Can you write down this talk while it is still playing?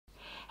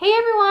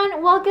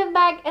everyone, welcome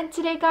back, and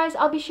today guys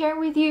I'll be sharing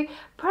with you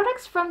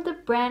products from the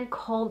brand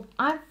called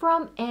I'm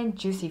From and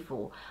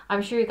Juicyful.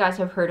 I'm sure you guys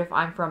have heard of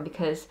I'm From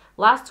because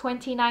last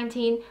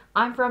 2019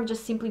 I'm From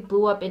just simply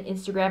blew up in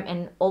Instagram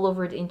and all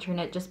over the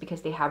internet just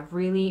because they have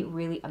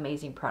really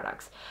amazing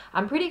products.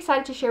 I'm pretty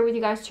excited to share with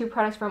you guys two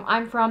products from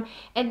I'm From,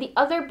 and the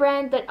other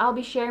brand that I'll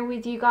be sharing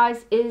with you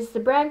guys is the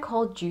brand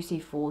called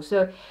Juicyful.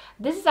 So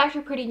this is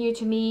actually pretty new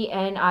to me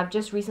and I've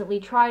just recently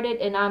tried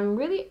it and I'm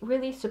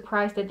really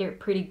surprised that they're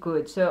pretty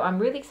good. So I'm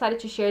really excited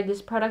to share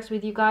these products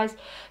with you guys.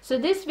 So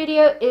this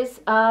video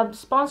is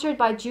sponsored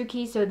by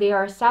Joohky. So they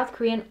are a South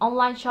Korean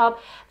online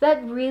shop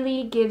that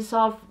really gives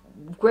off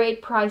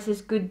great prices,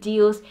 good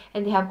deals,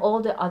 and they have all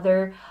the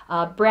other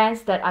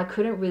brands that I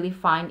couldn't really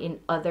find in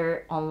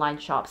other online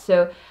shops.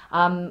 So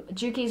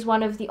Joohky is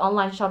one of the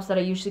online shops that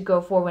I usually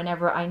go for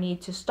whenever I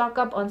need to stock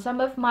up on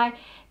some of my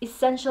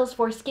essentials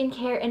for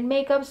skincare and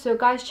makeup. So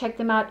guys, check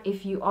them out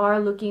if you are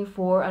looking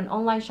for an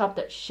online shop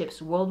that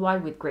ships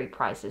worldwide with great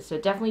prices. So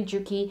definitely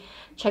Joohky,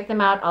 check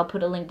them out. I'll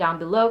put a link down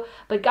below.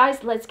 But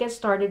guys, let's get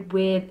started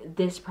with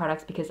these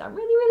products because I'm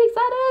really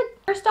excited.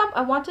 First up,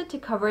 I wanted to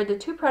cover the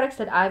two products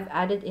that I've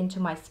added into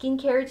my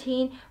skincare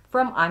routine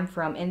from I'm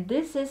From, and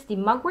this is the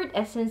Mugwort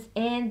Essence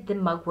and the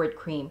Mugwort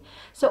Cream.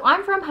 So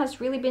I'm From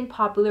has really been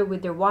popular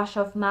with their wash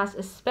off mask,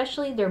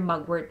 especially their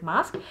Mugwort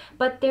mask,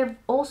 but they've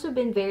also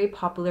been very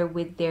popular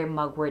with their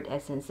Mugwort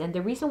Essence. And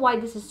the reason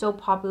why this is so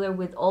popular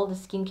with all the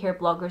skincare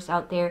bloggers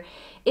out there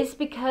is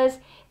because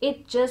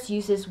it just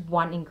uses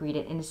one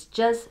ingredient and it's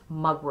just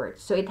mugwort.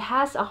 So it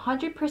has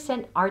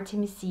 100%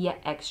 artemisia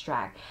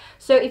extract.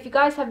 So if you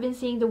guys have been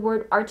seeing the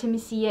word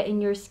artemisia in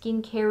your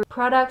skincare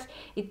products,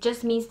 it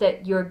just means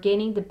that you're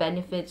gaining the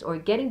benefits or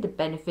getting the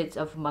benefits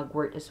of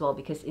mugwort as well,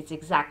 because it's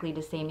exactly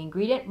the same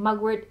ingredient,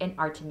 mugwort and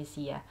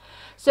artemisia.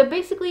 So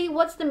basically,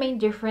 what's the main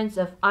difference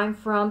of I'm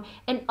From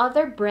and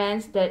other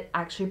brands that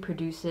actually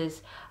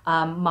produces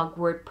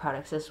mugwort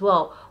products as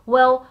well?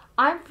 Well,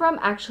 I'm From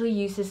actually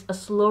uses a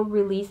slow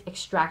release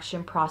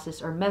extraction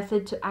process or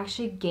method to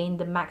actually gain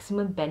the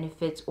maximum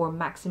benefits or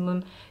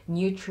maximum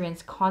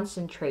nutrients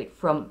concentrate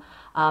from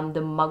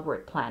the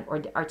mugwort plant or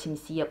the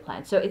artemisia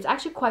plant. So it's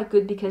actually quite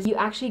good because you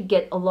actually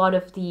get a lot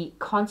of the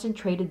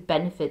concentrated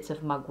benefits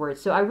of mugwort.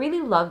 So I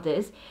really love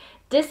this.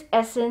 This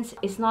essence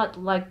is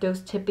not like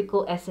those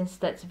typical essence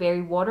that's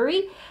very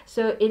watery.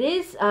 So it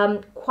is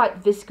quite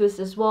viscous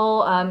as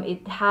well.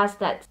 It has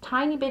that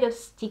tiny bit of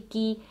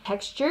sticky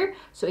texture.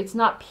 So it's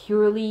not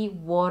purely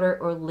water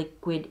or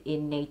liquid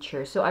in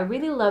nature. So I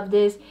really love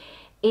this.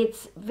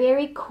 It's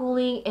very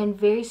cooling and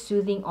very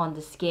soothing on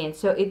the skin.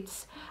 So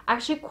it's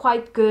actually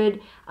quite good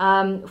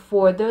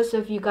for those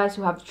of you guys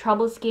who have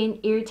troubled skin,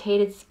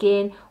 irritated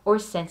skin, or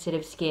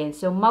sensitive skin.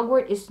 So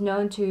mugwort is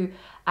known to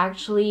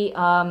actually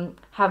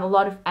have a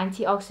lot of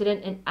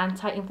antioxidant and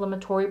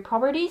anti-inflammatory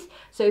properties.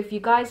 So if you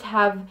guys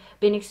have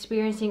been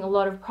experiencing a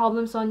lot of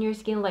problems on your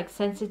skin like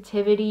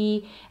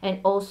sensitivity and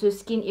also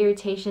skin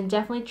irritation,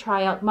 definitely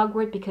try out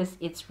mugwort because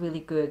it's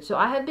really good. So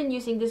I have been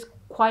using this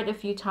quite a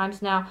few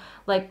times now,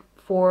 like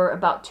for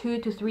about 2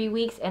 to 3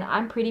 weeks, and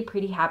I'm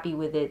pretty happy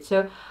with it.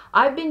 So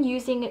I've been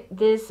using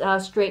this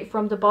straight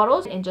from the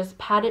bottles and just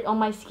pat it on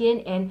my skin,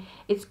 and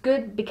it's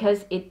good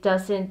because it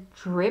doesn't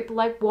drip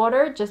like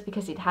water just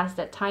because it has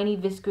that tiny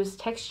viscous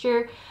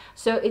texture.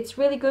 So it's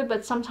really good.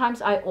 But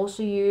sometimes I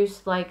also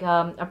use like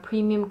a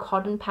premium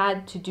cotton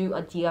pad to do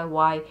a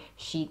DIY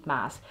sheet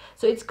mask.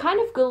 So it's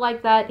kind of good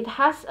like that. It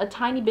has a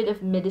tiny bit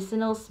of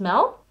medicinal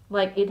smell,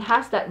 like it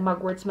has that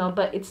mugwort smell,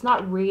 but it's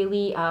not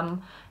really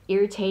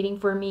irritating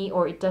for me,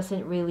 or it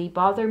doesn't really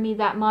bother me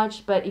that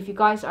much. But if you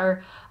guys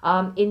are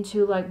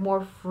into like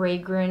more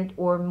fragrant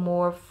or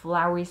more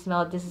flowery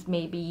smell, this is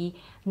maybe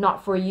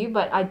not for you.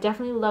 But I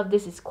definitely love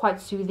this. It's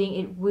quite soothing.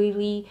 It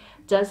really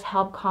does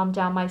help calm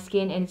down my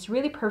skin, and it's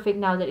really perfect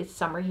now that it's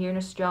summer here in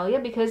Australia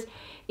because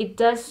it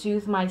does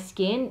soothe my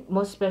skin,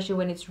 most especially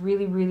when it's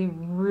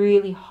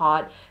really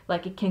hot.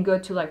 Like it can go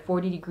to like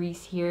 40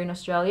 degrees here in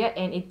Australia,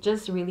 and it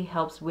just really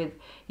helps with,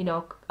 you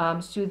know,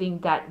 soothing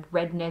that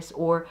redness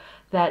or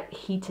that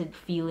heated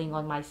feeling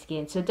on my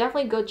skin. So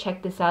definitely go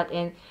check this out.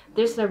 And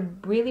there's a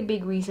really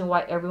big reason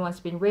why everyone's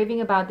been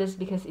raving about this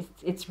because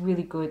it's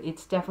really good.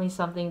 It's definitely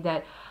something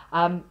that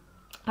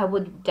I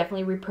would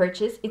definitely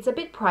repurchase. It's a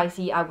bit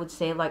pricey, I would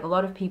say. Like a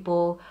lot of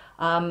people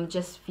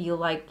just feel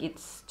like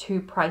it's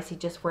too pricey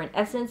just for an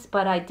essence,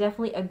 but I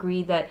definitely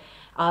agree that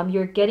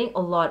you're getting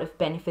a lot of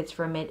benefits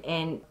from it,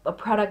 and a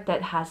product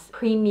that has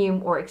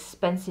premium or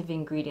expensive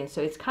ingredients,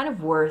 so it's kind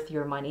of worth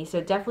your money. So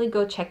definitely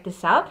go check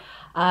this out.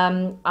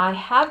 I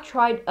have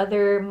tried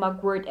other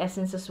mugwort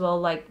essence as well,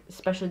 like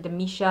especially the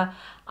Misha.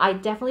 I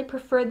definitely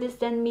prefer this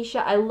than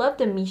Misha. I love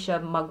the Misha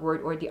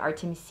mugwort or the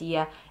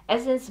artemisia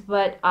essence,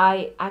 but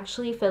I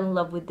actually fell in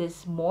love with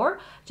this more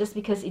just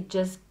because it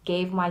just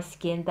gave my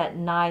skin that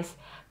nice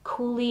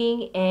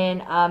cooling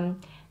and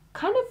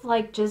kind of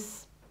like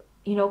just,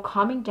 you know,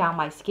 calming down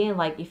my skin.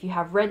 Like if you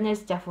have redness,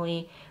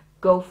 definitely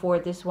go for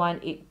this one.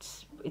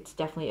 It's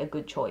definitely a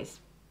good choice.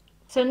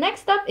 So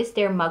next up is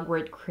their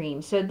mugwort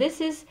cream. So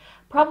this is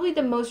probably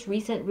the most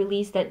recent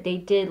release that they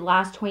did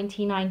last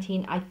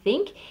 2019, I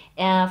think,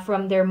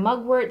 from their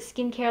mugwort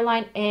skincare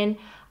line. And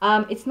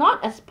it's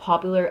not as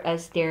popular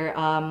as their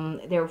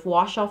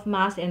wash off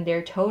mask and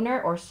their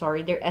toner, or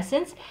sorry, their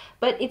essence,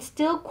 but it's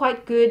still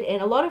quite good,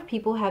 and a lot of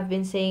people have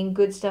been saying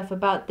good stuff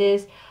about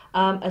this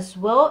as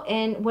well.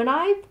 And when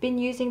I've been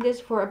using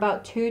this for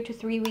about 2 to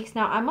 3 weeks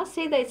now, I must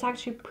say that it's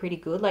actually pretty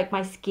good. Like,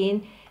 my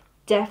skin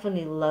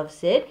definitely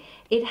loves it.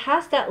 It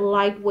has that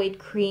lightweight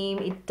cream.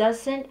 It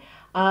doesn't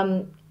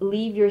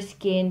leave your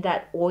skin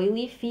that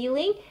oily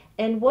feeling.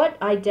 And what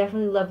I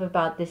definitely love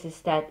about this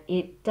is that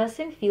it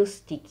doesn't feel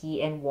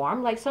sticky and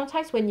warm. Like,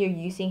 sometimes when you're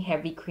using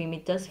heavy cream,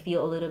 it does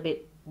feel a little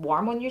bit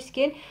warm on your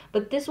skin,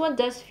 but this one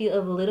does feel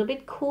a little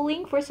bit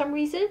cooling for some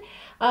reason.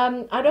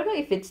 I don't know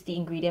if it's the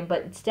ingredient,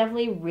 but it's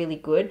definitely really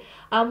good.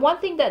 One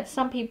thing that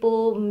some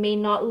people may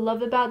not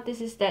love about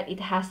this is that it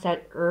has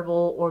that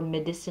herbal or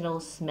medicinal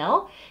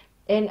smell,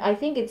 and I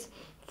think it's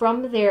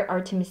from their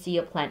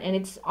artemisia plant, and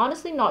it's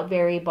honestly not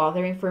very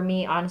bothering for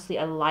me. Honestly,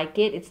 I like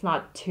it. It's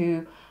not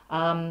too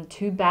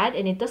bad,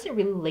 and it doesn't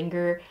really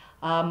linger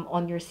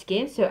on your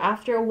skin, so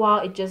after a while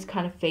it just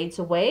kind of fades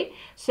away.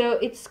 So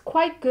it's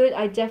quite good.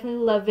 I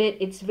definitely love it.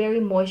 It's very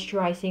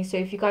moisturizing, so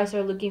if you guys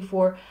are looking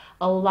for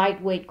a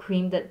lightweight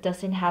cream that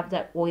doesn't have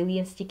that oily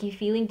and sticky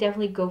feeling,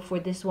 definitely go for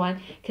this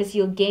one, because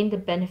you'll gain the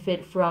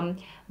benefit from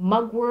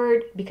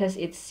mugwort, because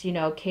it's, you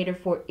know, catered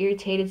for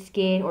irritated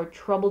skin or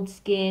troubled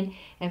skin,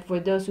 and for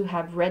those who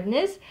have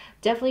redness,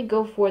 definitely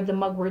go for the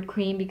mugwort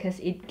cream, because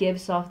it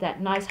gives off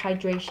that nice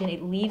hydration.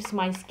 It leaves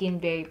my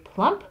skin very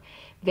plump,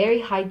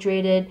 very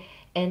hydrated,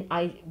 and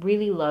I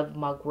really love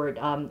mugwort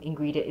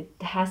ingredient.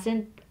 It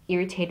hasn't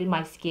irritated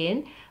my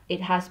skin.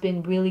 It has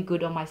been really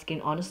good on my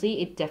skin,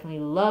 honestly. It definitely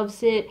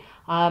loves it,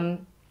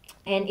 and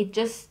it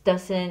just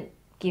doesn't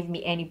give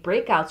me any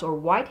breakouts or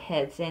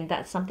whiteheads, and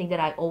that's something that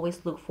I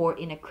always look for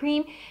in a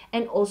cream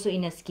and also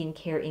in a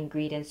skincare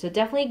ingredient. So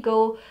definitely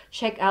go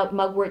check out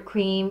mugwort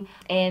cream,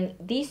 and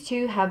these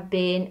two have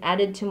been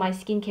added to my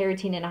skincare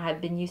routine, and I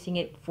have been using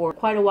it for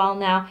quite a while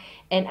now,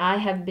 and I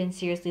have been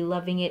seriously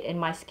loving it, and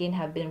my skin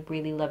have been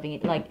really loving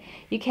it. Like,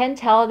 you can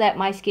tell that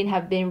my skin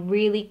have been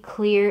really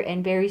clear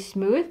and very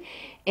smooth,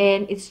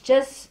 and it's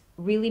just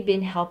really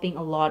been helping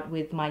a lot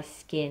with my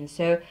skin.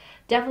 So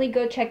definitely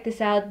go check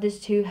this out. These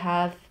two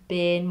have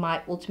been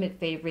my ultimate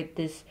favorite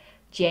this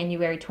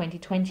January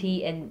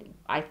 2020, and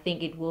I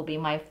think it will be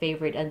my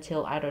favorite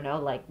until, I don't know,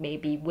 like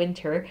maybe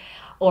winter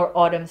or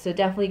autumn. So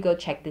definitely go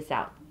check this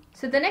out.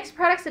 So the next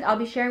products that I'll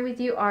be sharing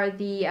with you are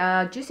the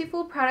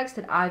Joohky products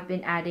that I've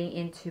been adding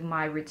into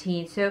my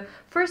routine. So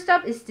first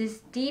up is this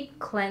Deep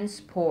Cleanse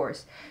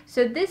Pores.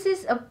 So this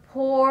is a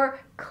pore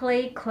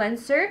clay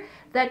cleanser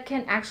that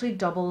can actually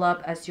double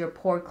up as your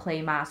pore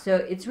clay mask. So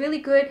it's really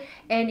good,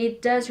 and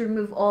it does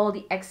remove all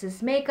the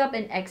excess makeup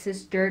and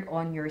excess dirt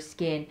on your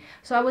skin.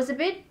 So I was a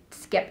bit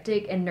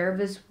skeptic and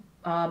nervous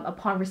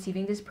upon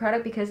receiving this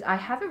product, because I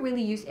haven't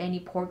really used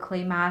any pore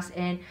clay mask,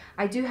 and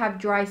I do have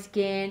dry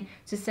skin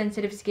to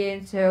sensitive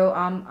skin, so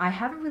I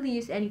haven't really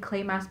used any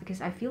clay mask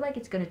because I feel like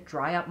it's gonna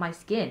dry up my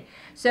skin.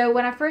 So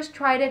when I first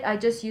tried it, I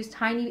just used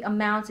tiny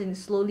amounts and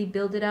slowly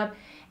build it up,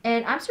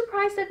 and I'm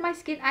surprised that my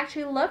skin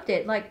actually loved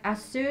it. Like,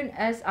 as soon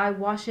as I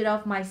wash it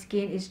off, my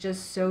skin is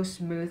just so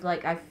smooth.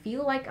 Like, I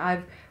feel like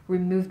I've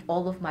removed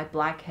all of my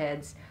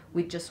blackheads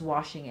with just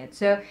washing it.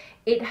 So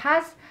it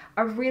has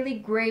a really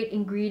great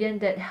ingredient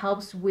that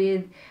helps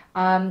with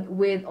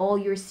all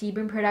your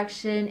sebum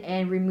production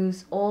and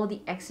removes all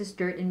the excess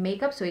dirt and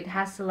makeup. So it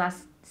has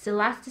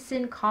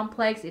Celasticin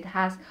complex, it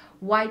has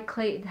white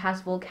clay, it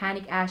has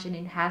volcanic ash, and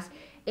it has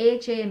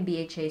AHA and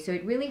BHA. So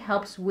it really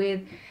helps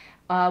with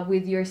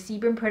your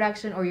sebum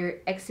production or your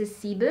excess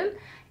sebum,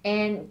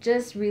 and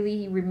just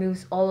really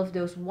removes all of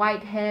those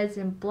whiteheads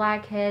and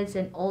blackheads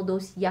and all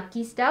those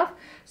yucky stuff.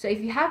 So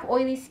if you have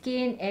oily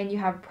skin and you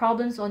have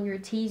problems on your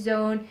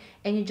T-zone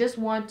and you just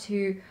want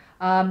to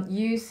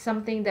use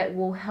something that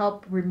will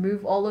help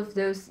remove all of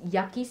those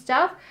yucky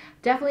stuff,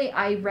 definitely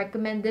I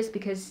recommend this,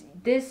 because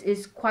this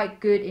is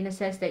quite good in a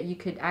sense that you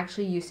could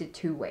actually use it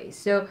two ways.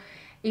 So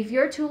if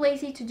you're too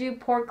lazy to do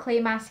pore clay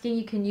masking,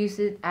 you can use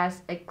it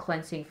as a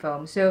cleansing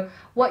foam. So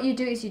what you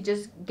do is you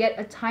just get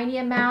a tiny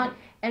amount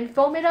and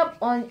foam it up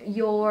on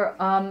your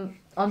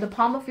on the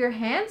palm of your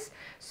hands.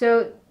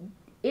 So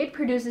it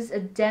produces a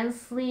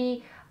dense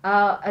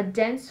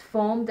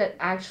foam that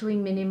actually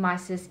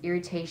minimizes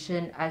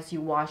irritation as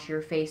you wash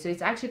your face. So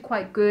it's actually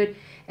quite good.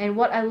 And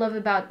what I love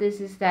about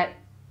this is that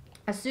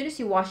as soon as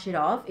you wash it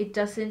off, it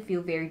doesn't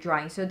feel very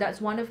drying. So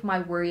that's one of my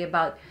worry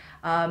about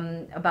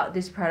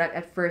this product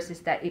at first, is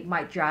that it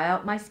might dry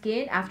out my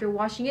skin after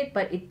washing it,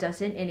 but it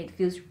doesn't, and it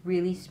feels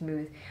really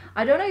smooth.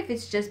 I don't know if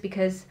it's just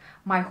because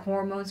my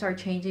hormones are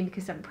changing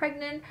because I'm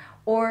pregnant,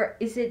 or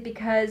is it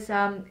because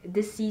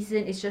this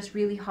season is just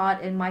really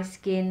hot and my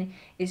skin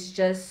is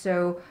just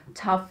so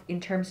tough in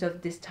terms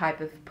of this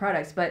type of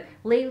products. But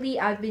lately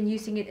I've been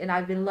using it and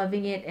I've been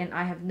loving it, and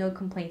I have no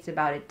complaints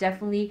about it.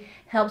 Definitely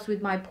helps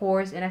with my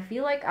pores, and I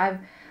feel like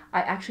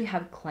I actually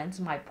have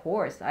cleansed my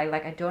pores.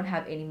 I don't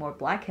have any more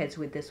blackheads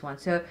with this one.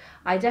 So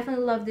I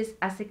definitely love this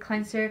as a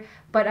cleanser,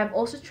 but I've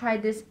also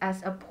tried this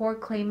as a pore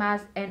clay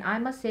mask, and I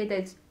must say that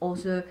it's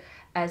also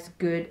as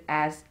good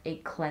as a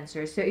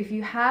cleanser. So if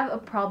you have a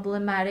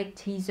problematic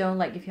T-zone,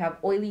 like if you have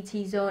oily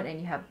T-zone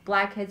and you have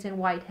blackheads and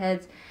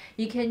whiteheads,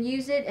 you can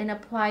use it and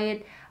apply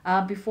it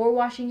before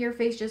washing your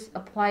face. Just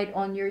apply it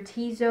on your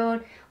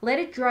T-zone, let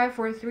it dry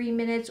for 3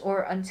 minutes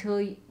or until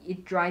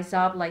it dries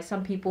up. Like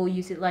some people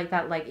use it like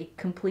that, like it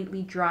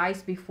completely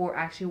dries before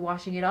actually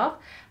washing it off,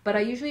 but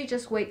I usually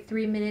just wait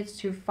 3 minutes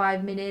to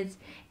 5 minutes,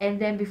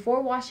 and then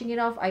before washing it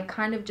off, I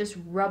kind of just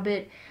rub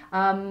it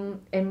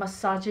and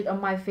massage it on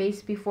my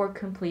face before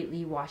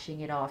completely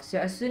washing it off. So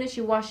as soon as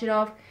you wash it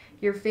off,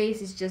 your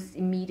face is just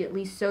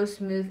immediately so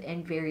smooth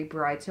and very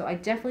bright. So I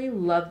definitely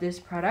love this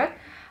product.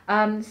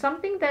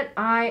 Something that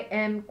I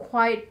am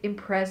quite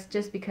impressed,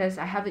 just because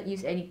I haven't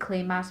used any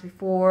clay mask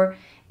before,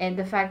 and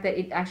the fact that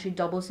it actually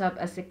doubles up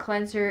as a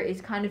cleanser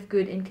is kind of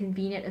good and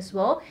convenient as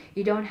well.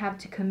 You don't have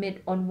to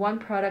commit on one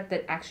product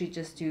that actually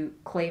just do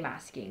clay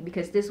masking,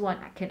 because this one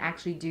can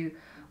actually do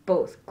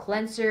both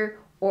cleanser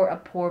or a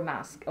pore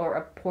mask or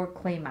a pore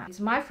clay mask. It's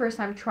my first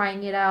time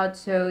trying it out,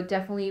 so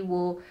definitely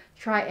will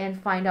try and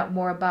find out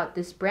more about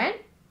this brand.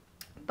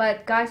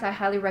 But guys, I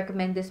highly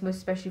recommend this, most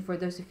especially for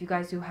those of you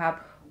guys who have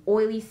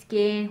oily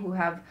skin, who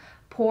have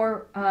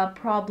pore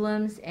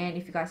problems, and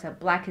if you guys have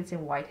blackheads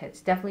and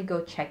whiteheads, definitely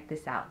go check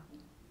this out.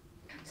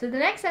 So the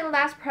next and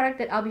last product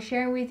that I'll be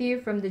sharing with you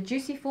from the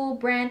Joohky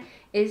brand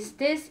is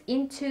this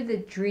Into the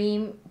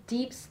Dream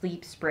Deep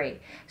Sleep Spray.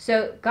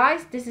 So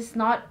guys, this is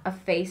not a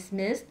face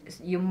mist.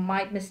 You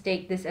might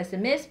mistake this as a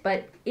mist,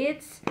 but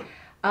it's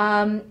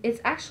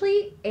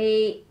actually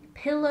a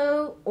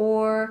pillow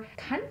or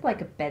kind of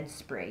like a bed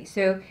spray.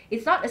 So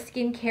it's not a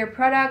skincare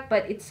product,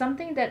 but it's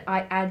something that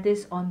I add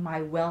this on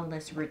my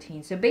wellness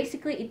routine. So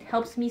basically it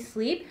helps me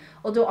sleep,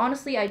 although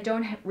honestly I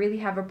don't really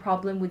have a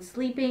problem with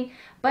sleeping,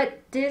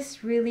 but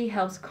this really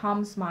helps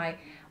calms my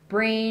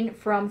brain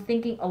from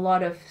thinking a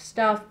lot of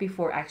stuff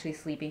before actually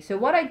sleeping. So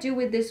what I do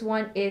with this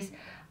one is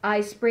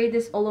I spray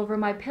this all over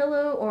my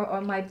pillow or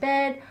on my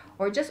bed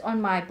or just on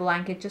my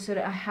blanket, just so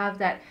that I have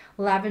that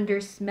lavender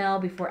smell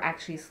before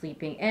actually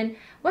sleeping. And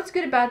what's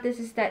good about this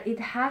is that it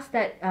has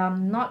that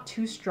not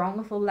too strong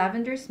of a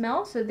lavender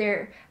smell. So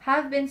there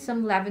have been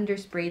some lavender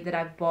spray that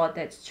I've bought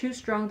that's too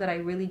strong that I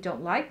really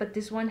don't like, but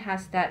this one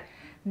has that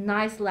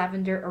nice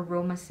lavender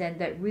aroma scent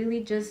that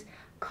really just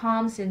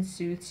calms and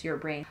soothes your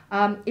brain.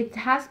 It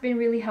has been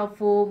really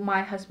helpful.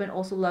 My husband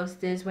also loves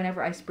this.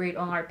 Whenever I spray it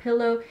on our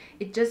pillow,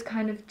 it just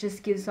kind of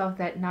just gives off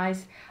that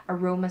nice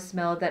aroma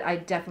smell that I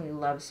definitely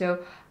love.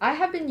 So I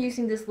have been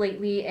using this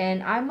lately,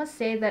 and I must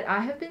say that I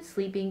have been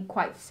sleeping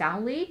quite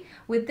soundly.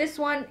 With this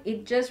one,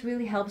 it just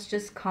really helps,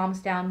 just calms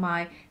down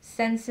my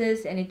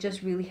senses, and it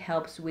just really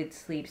helps with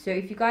sleep. So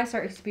if you guys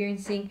are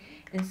experiencing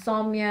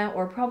insomnia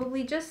or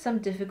probably just some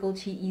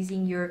difficulty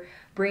easing your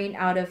brain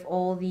out of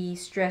all the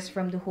stress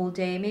from the whole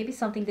day, maybe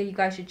something that you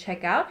guys should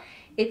check out.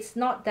 It's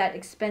not that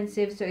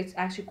expensive, so it's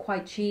actually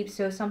quite cheap,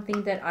 so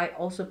something that I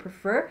also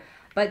prefer.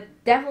 But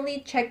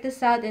definitely check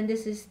this out, and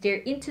this is their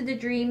Into the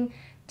Dream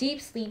Deep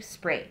Sleep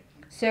Spray.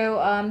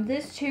 So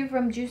these two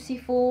from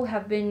Joohky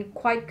have been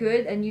quite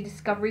good, a new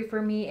discovery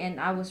for me, and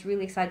I was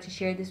really excited to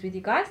share this with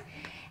you guys.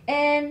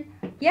 And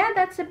yeah,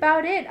 that's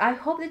about it. I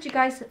hope that you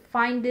guys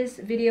find this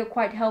video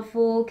quite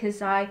helpful,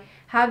 because I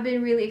have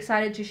been really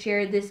excited to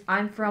share this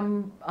I'm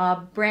From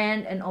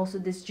brand and also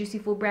this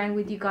Joohky brand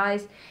with you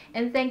guys.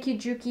 And thank you,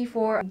 Joohky,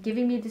 for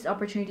giving me this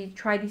opportunity to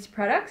try these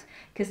products,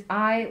 because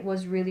I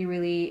was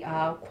really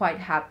quite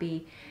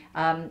happy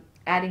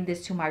adding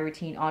this to my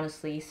routine,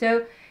 honestly.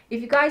 So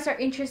if you guys are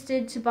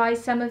interested to buy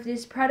some of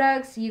these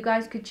products, you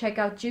guys could check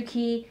out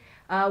Joohky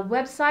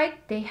website.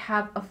 They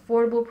have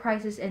affordable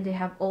prices, and they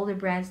have all the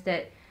brands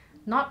that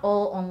not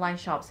all online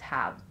shops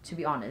have, to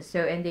be honest.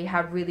 So, and they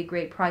have really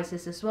great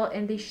prices as well,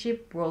 and they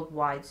ship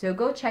worldwide. So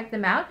go check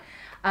them out.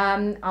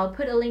 I'll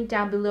put a link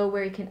down below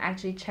where you can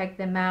actually check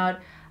them out.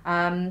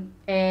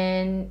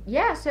 And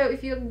yeah, so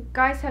if you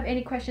guys have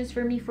any questions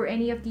for me for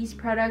any of these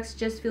products,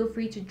 just feel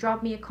free to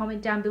drop me a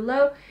comment down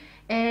below,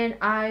 and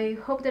I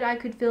hope that I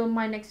could film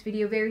my next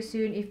video very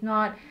soon. If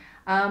not,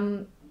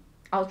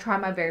 I'll try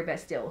my very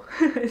best still.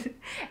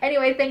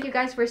 Anyway, thank you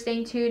guys for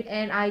staying tuned,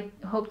 and I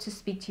hope to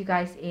speak to you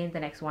guys in the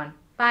next one.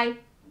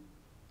 Bye!